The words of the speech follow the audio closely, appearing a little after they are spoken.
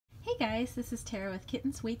guys, this is Tara with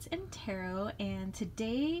Kittens, Weights, and Tarot, and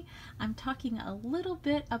today I'm talking a little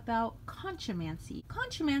bit about Conchomancy.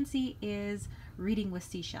 Conchomancy is reading with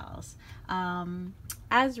seashells.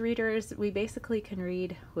 As readers, we basically can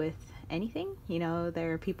read with anything. You know,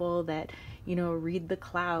 there are people that, you know, read the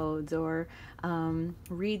clouds or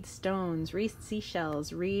read stones, read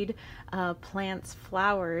seashells, read plants,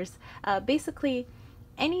 flowers, basically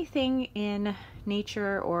anything in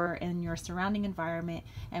nature or in your surrounding environment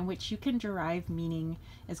in which you can derive meaning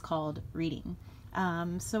is called reading.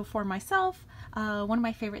 So for myself, one of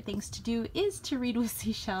my favorite things to do is to read with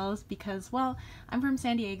seashells because, well, I'm from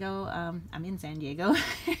San Diego. I'm in San Diego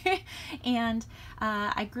and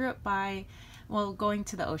I grew up by going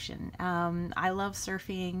to the ocean. I love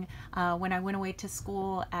surfing. When I went away to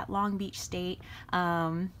school at Long Beach State,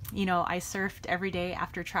 you know, I surfed every day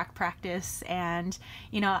after track practice, and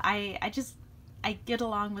you know, I get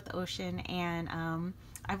along with the ocean, and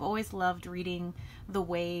I've always loved reading the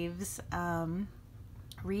waves,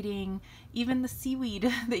 reading even the seaweed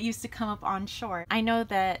that used to come up on shore. I know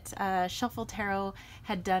that Shuffle Tarot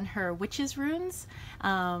had done her witches runes,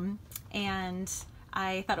 and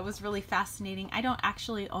I thought it was really fascinating. I don't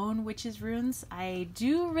actually own witches runes. I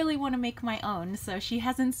do really want to make my own, so she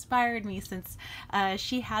has inspired me since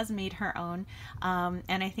she has made her own,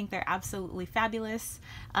 and I think they're absolutely fabulous.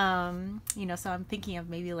 You know, so I'm thinking of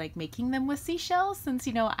maybe like making them with seashells, since,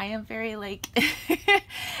 you know, I am very like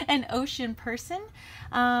an ocean person.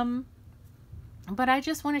 But I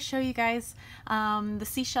just want to show you guys the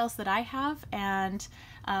seashells that I have, and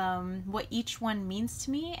what each one means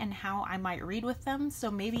to me and how I might read with them.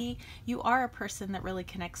 So maybe you are a person that really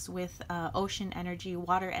connects with ocean energy,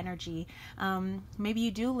 water energy. Maybe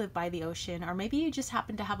you do live by the ocean, or maybe you just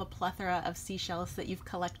happen to have a plethora of seashells that you've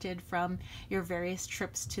collected from your various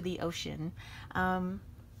trips to the ocean.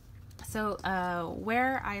 So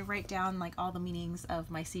where I write down like all the meanings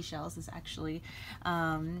of my seashells is actually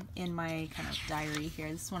in my kind of diary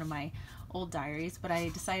here. This is one of my old diaries, but I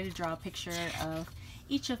decided to draw a picture of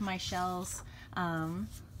each of my shells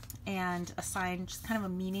and assign just kind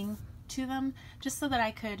of a meaning to them, just so that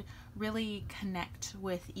I could really connect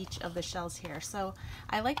with each of the shells here. So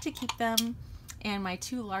I like to keep them in my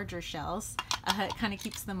two larger shells. It kind of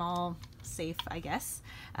keeps them all safe, I guess.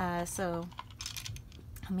 So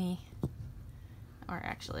let me, or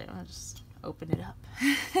actually I'll just open it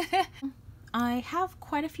up. I have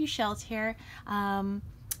quite a few shells here.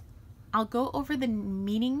 I'll go over the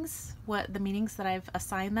meanings, what the meanings that I've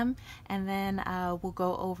assigned them, and then we'll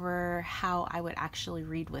go over how I would actually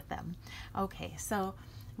read with them. Okay, so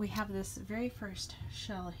we have this very first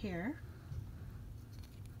shell here.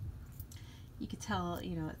 You could tell,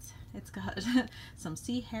 you know, it's got some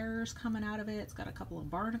sea hares coming out of it. It's got a couple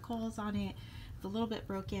of barnacles on it. It's a little bit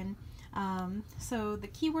broken. So the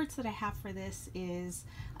keywords that I have for this is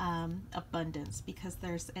abundance, because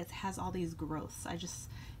it has all these growths. I just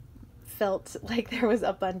felt like there was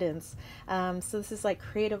abundance. So this is like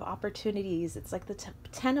creative opportunities. It's like the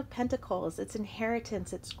 10 of Pentacles. It's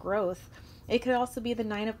inheritance. It's growth. It could also be the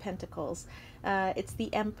 9 of Pentacles. It's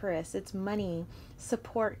the Empress. It's money,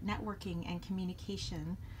 support, networking, and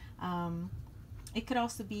communication. It could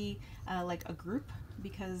also be like a group,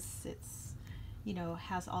 because it's, you know,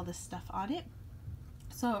 has all this stuff on it.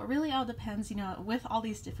 So it really all depends, you know, with all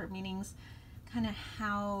these different meanings, kind of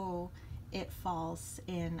how it falls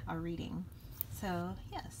in a reading. So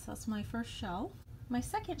yes, that's my first shell. My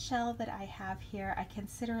second shell that I have here, I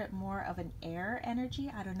consider it more of an air energy.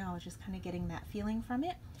 I don't know, just kind of getting that feeling from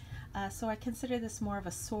it. So I consider this more of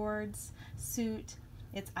a swords suit.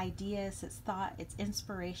 It's ideas, it's thought, it's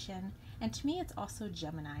inspiration, and to me it's also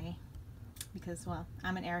Gemini, because, well,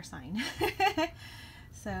 I'm an air sign.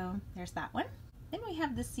 So there's that one. Then we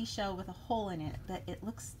have this seashell with a hole in it, but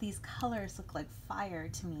these colors look like fire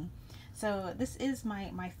to me. So this is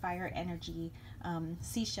my fire energy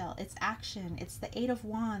seashell. It's action, it's the 8 of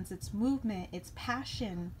Wands, it's movement, it's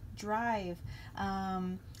passion, drive,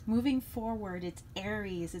 moving forward, it's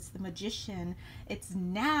Aries, it's the Magician, it's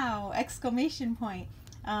now, exclamation point.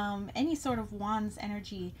 Any sort of Wands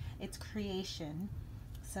energy, it's creation.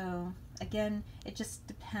 So again, it just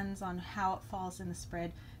depends on how it falls in the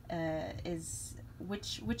spread, is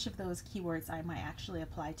which of those keywords I might actually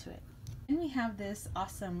apply to it. Then we have this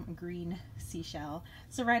awesome green seashell.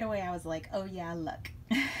 So right away I was like, oh yeah, luck.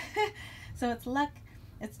 So it's luck,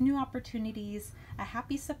 it's new opportunities, a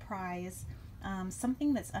happy surprise,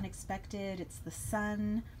 something that's unexpected. It's the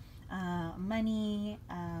sun, money,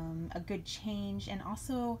 a good change, and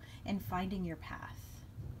also in finding your path.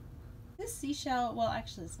 This seashell, well,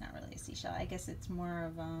 actually it's not really a seashell. I guess it's more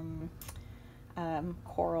of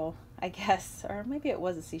coral, I guess, or maybe it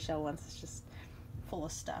was a seashell once. It's just full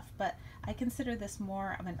of stuff, but I consider this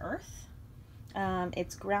more of an earth.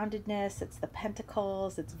 It's groundedness, it's the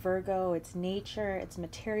pentacles, it's Virgo, it's nature, it's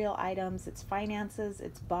material items, it's finances,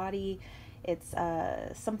 it's body, it's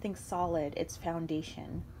something solid, it's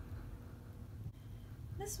foundation.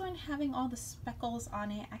 This one having all the speckles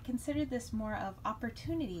on it, I consider this more of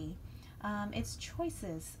opportunity. It's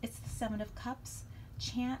choices, it's the Seven of Cups,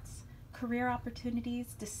 chance, career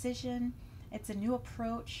opportunities, decision, it's a new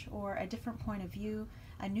approach or a different point of view,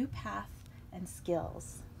 a new path, and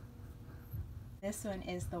skills. This one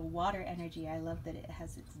is the water energy. I love that it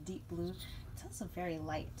has its deep blue. It's also very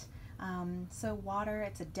light. So water,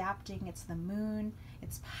 it's adapting, it's the moon,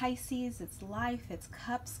 it's Pisces, it's life, it's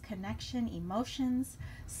cups, connection, emotions,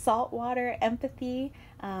 salt water, empathy,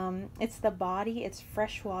 it's the body, it's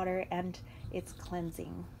fresh water, and it's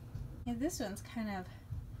cleansing. And this one's kind of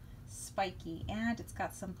spiky, and it's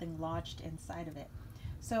got something lodged inside of it.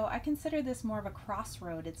 So I consider this more of a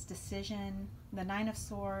crossroad. It's decision, the Nine of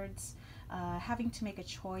Swords, having to make a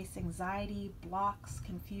choice, anxiety, blocks,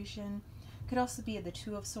 confusion. Could also be the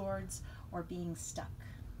Two of Swords or being stuck.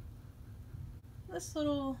 This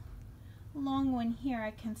little long one here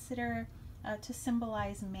I consider to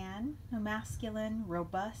symbolize man, masculine,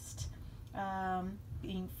 robust,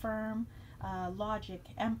 being firm, logic,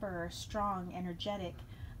 emperor, strong, energetic,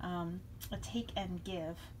 a take and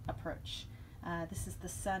give approach. This is the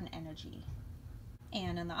sun energy.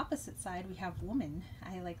 And on the opposite side we have woman.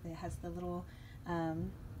 I like that it has the little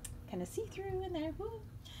kind of see-through in there.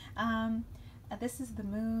 This is the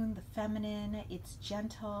moon, the feminine. It's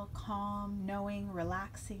gentle, calm, knowing,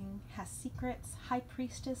 relaxing, has secrets, high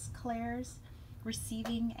priestess, clairs,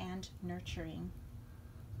 receiving and nurturing.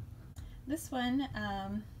 This one,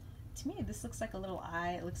 to me, this looks like a little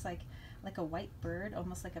eye. It looks like a white bird,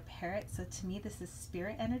 almost like a parrot. So to me, this is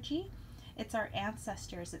spirit energy. It's our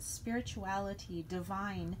ancestors, it's spirituality,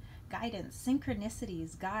 divine, guidance,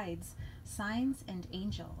 synchronicities, guides, signs, and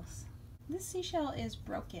angels. This seashell is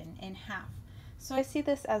broken in half. So I see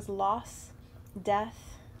this as loss,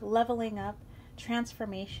 death, leveling up,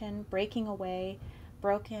 transformation, breaking away,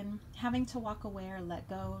 broken, having to walk away or let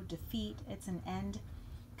go, defeat, it's an end.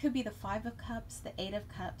 Could be the Five of Cups, the Eight of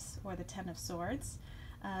Cups, or the Ten of Swords.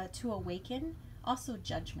 To awaken, also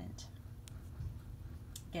judgment.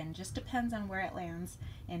 Again, just depends on where it lands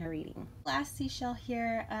in a reading. Last seashell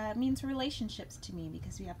here means relationships to me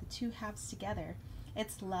because we have the two halves together.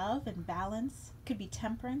 It's love and balance. Could be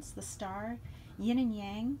temperance, the star, yin and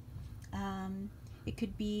yang. It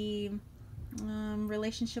could be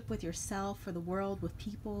relationship with yourself or the world, with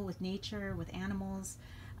people, with nature, with animals.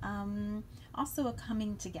 Also a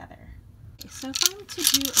coming together. So if I'm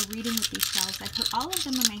to do a reading with these shells, I put all of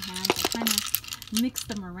them in my hands. I kind of mix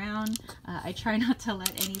them around. I try not to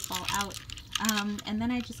let any fall out. And then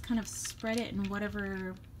I just kind of spread it in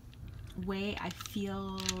whatever way I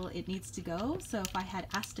feel it needs to go. So if I had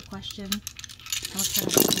asked a question, I would kind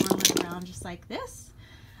of swirl it around just like this.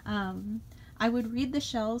 I would read the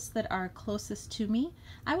shells that are closest to me.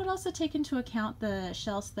 I would also take into account the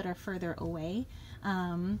shells that are further away.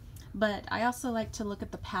 But I also like to look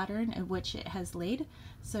at the pattern in which it has laid.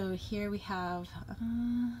 So here we have,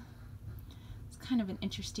 it's kind of an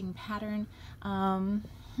interesting pattern. To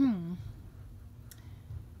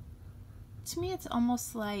me it's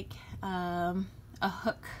almost like a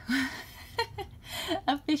hook,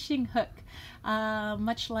 a fishing hook,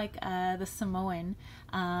 much like the Samoan.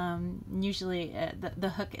 Usually the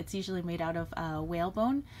hook, it's usually made out of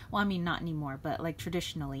whalebone. Well, I mean, not anymore, but like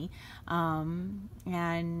traditionally.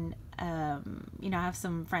 You know, I have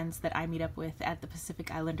some friends that I meet up with at the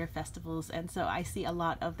Pacific Islander festivals, and so I see a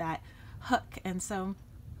lot of that hook, and so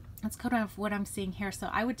that's kind of what I'm seeing here. So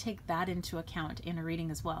I would take that into account in a reading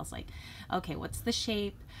as well. It's like, okay, what's the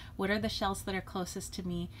shape? What are the shells that are closest to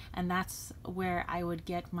me? And that's where I would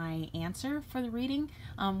get my answer for the reading,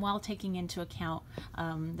 while taking into account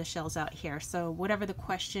the shells out here. So whatever the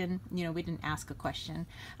question, you know, we didn't ask a question,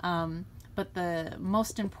 but the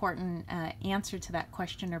most important answer to that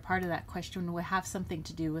question or part of that question would have something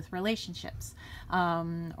to do with relationships,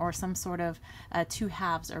 or some sort of two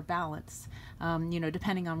halves or balance, you know,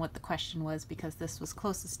 depending on what the question was, because this was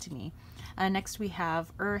closest to me. Next we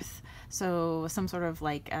have earth, so some sort of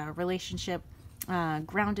like relationship,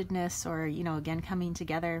 groundedness, or, you know, again, coming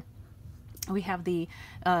together. We have the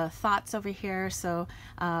thoughts over here, so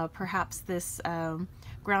perhaps this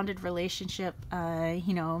grounded relationship,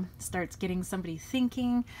 you know, starts getting somebody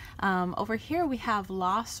thinking. Over here we have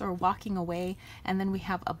loss or walking away, and then we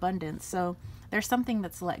have abundance. So there's something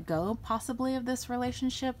that's let go possibly of this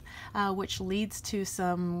relationship, which leads to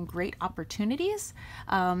some great opportunities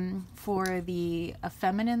for the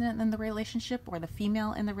feminine in the relationship or the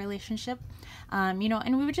female in the relationship. You know,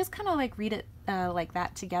 and we would just kind of like read it like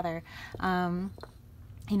that together.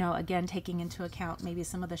 You know, again, taking into account maybe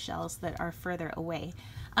some of the shells that are further away.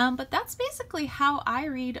 But that's basically how I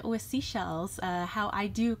read with seashells, how I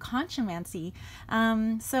do conchomancy.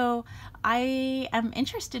 So I am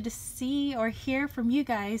interested to see or hear from you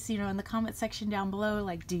guys, you know, in the comment section down below,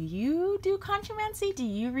 like, do you do conchomancy? Do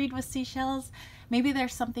you read with seashells? Maybe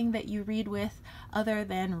there's something that you read with other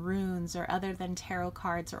than runes or other than tarot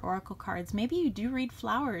cards or oracle cards. Maybe you do read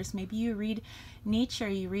flowers. Maybe you read nature.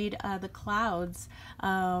 You read the clouds,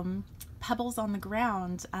 pebbles on the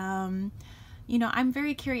ground. You know, I'm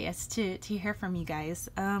very curious to hear from you guys.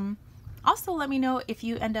 Also, let me know if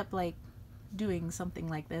you end up like doing something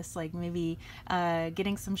like this, like maybe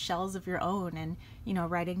getting some shells of your own and, you know,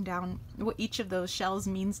 writing down what each of those shells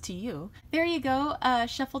means to you. There you go,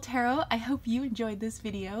 Shuffle Tarot. I hope you enjoyed this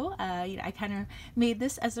video. You know, I kind of made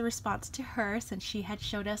this as a response to her since she had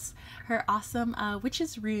showed us her awesome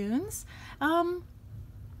witches runes.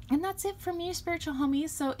 And that's it from you, spiritual homies.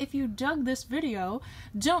 So if you dug this video,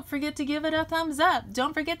 don't forget to give it a thumbs up.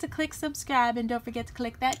 Don't forget to click subscribe, and don't forget to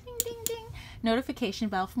click that ding ding ding notification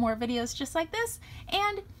bell for more videos just like this.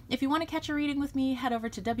 And if you want to catch a reading with me, head over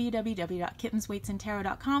to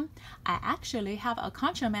www.kittenswaitsandtarot.com. I actually have a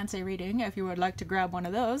Conchomancy reading if you would like to grab one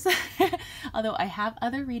of those. Although I have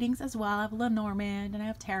other readings as well. I have Lenormand, and I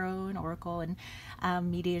have tarot and oracle and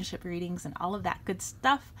mediumship readings and all of that good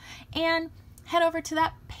stuff. And head over to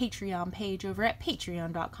that Patreon page over at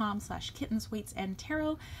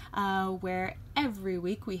patreon.com/kittenswaitsandtarot, where every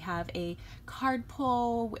week we have a card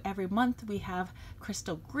pull. Every month we have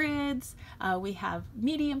crystal grids. We have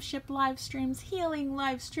mediumship live streams, healing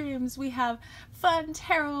live streams. We have fun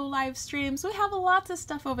tarot live streams. We have lots of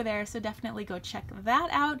stuff over there, so definitely go check that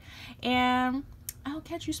out. And I'll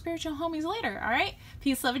catch you spiritual homies later, all right?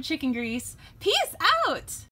 Peace, love, and chicken grease. Peace out!